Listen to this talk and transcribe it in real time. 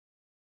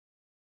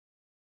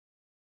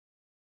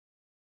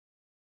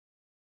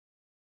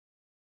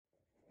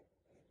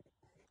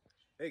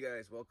Hey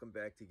guys, welcome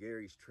back to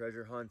Gary's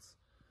Treasure Hunts.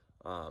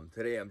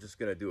 Today I'm just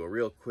going to do a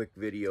real quick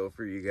video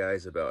for you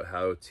guys about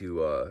how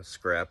to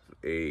scrap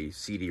a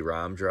CD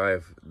ROM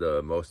drive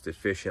the most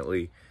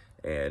efficiently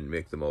and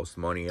make the most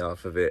money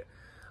off of it.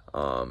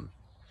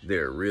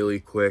 They're really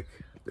quick.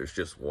 There's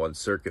just one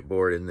circuit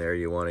board in there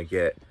you want to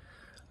get.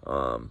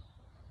 You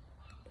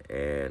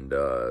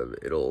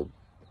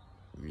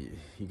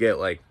get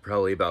like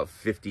probably about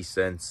 50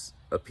 cents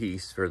a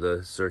piece for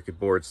the circuit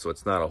board, so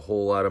it's not a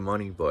whole lot of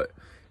money, but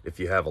if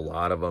you have a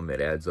lot of them,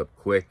 it adds up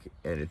quick,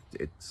 and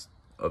it's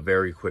a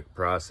very quick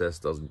process.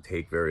 Doesn't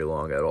take very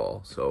long at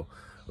all. So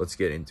let's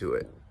get into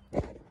it.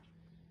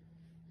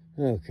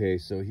 Okay,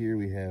 so here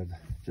we have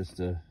just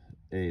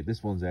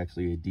this one's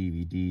actually a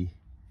DVD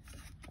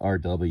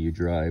RW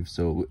drive.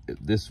 So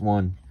this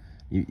one,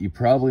 you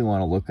probably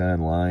want to look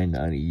online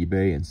on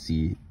eBay and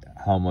see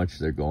how much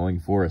they're going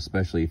for,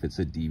 especially if it's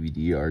a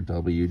DVD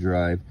RW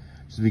drive,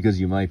 just because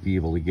you might be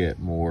able to get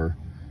more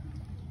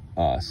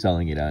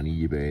selling it on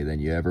eBay than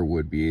you ever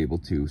would be able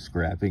to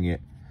scrapping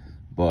it.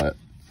 But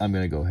I'm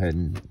gonna go ahead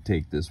and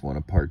take this one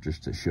apart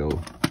just to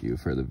show you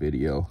for the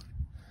video.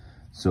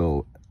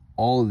 So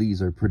all of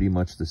these are pretty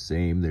much the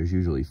same. There's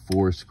usually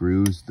 4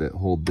 screws that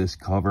hold this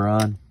cover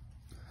on,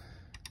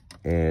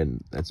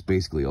 and that's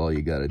basically all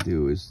you got to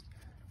do is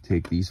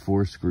take these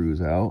 4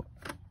 screws out.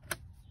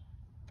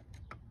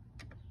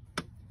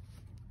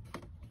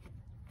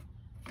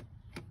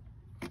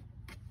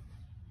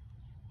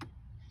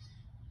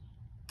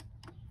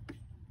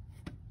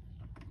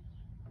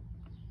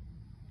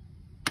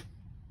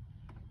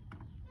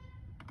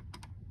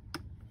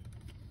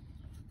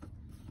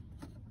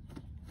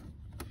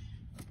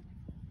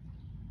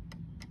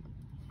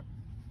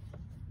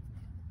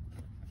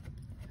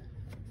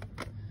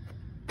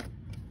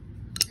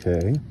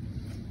 Okay,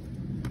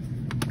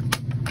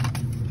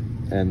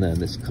 and then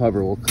this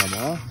cover will come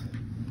off,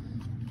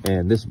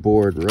 and this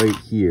board right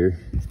here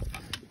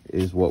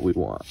is what we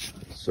want.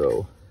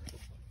 So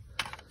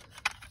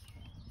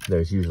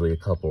there's usually a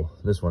couple.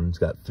 This one's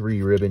got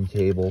 3 ribbon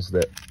cables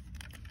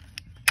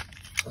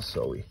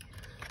so we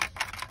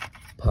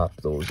pop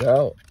those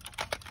out.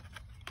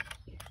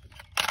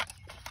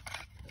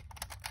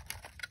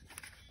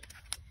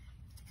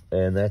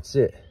 And that's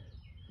it.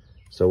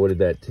 So what did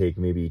that take?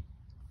 Maybe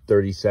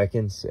 30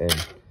 seconds,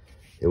 and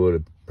it would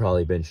have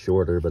probably been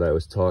shorter, but I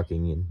was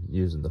talking and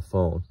using the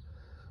phone.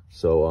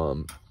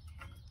 So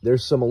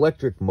there's some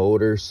electric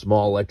motors,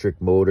 small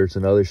electric motors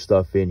and other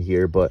stuff in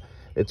here, but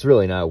it's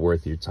really not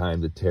worth your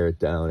time to tear it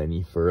down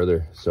any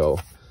further. So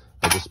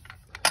I just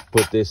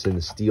put this in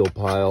the steel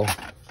pile,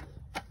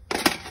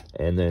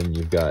 and then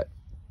you've got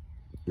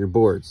your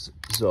boards.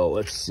 So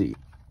let's see,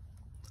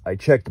 I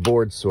checked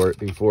board sort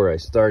before I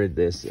started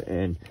this,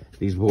 and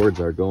these boards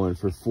are going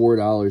for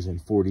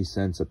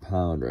 $4.40 a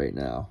pound right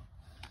now.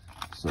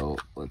 So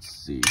let's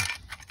see,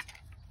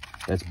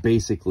 that's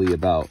basically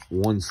about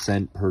 1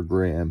 cent per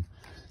gram.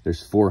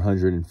 There's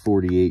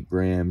 448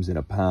 grams in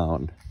a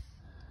pound,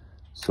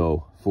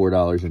 so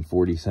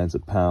 $4.40 a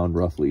pound,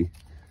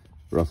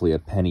 roughly a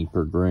penny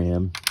per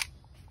gram.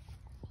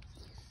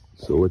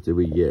 So what did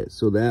we get?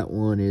 So that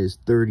one is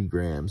 30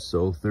 grams,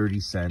 so 30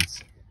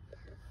 cents.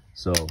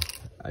 So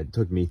it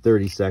took me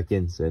 30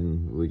 seconds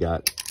and we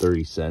got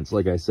 30 cents.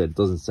 Like I said, it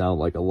doesn't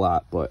sound like a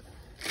lot, but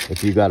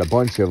if you got a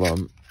bunch of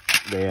them,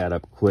 they add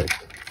up quick.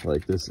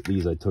 Like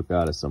these I took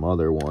out of some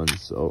other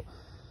ones. So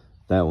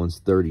that one's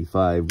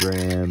 35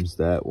 grams.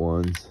 That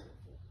one's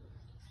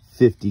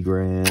 50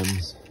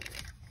 grams.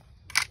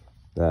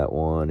 That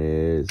one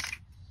is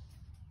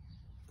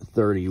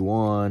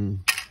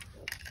 31,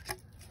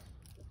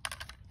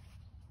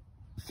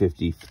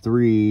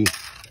 53,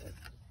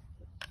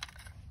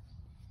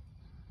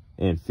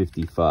 and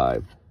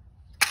 55.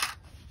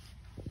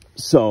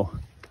 So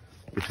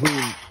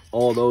between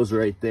all those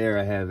right there,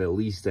 I have at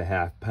least a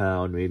half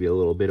pound, maybe a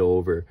little bit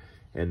over,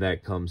 and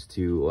that comes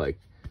to like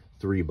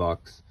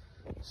 $3.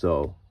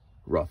 So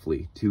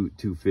roughly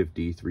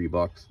 $2.50,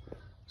 $3.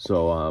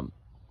 So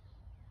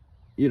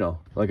you know,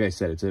 like I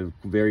said, it's a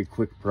very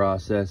quick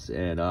process,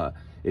 and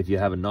if you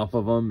have enough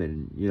of them,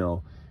 and you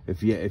know,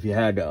 if you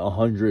had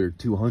 100 or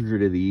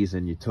 200 of these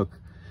and you took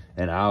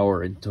an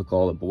hour and took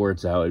all the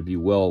boards out, it'd be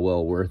well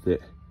worth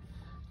it.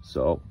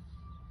 So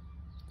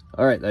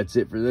all right, that's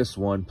it for this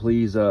one.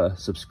 Please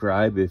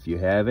subscribe if you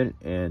haven't,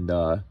 and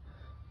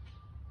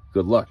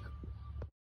good luck.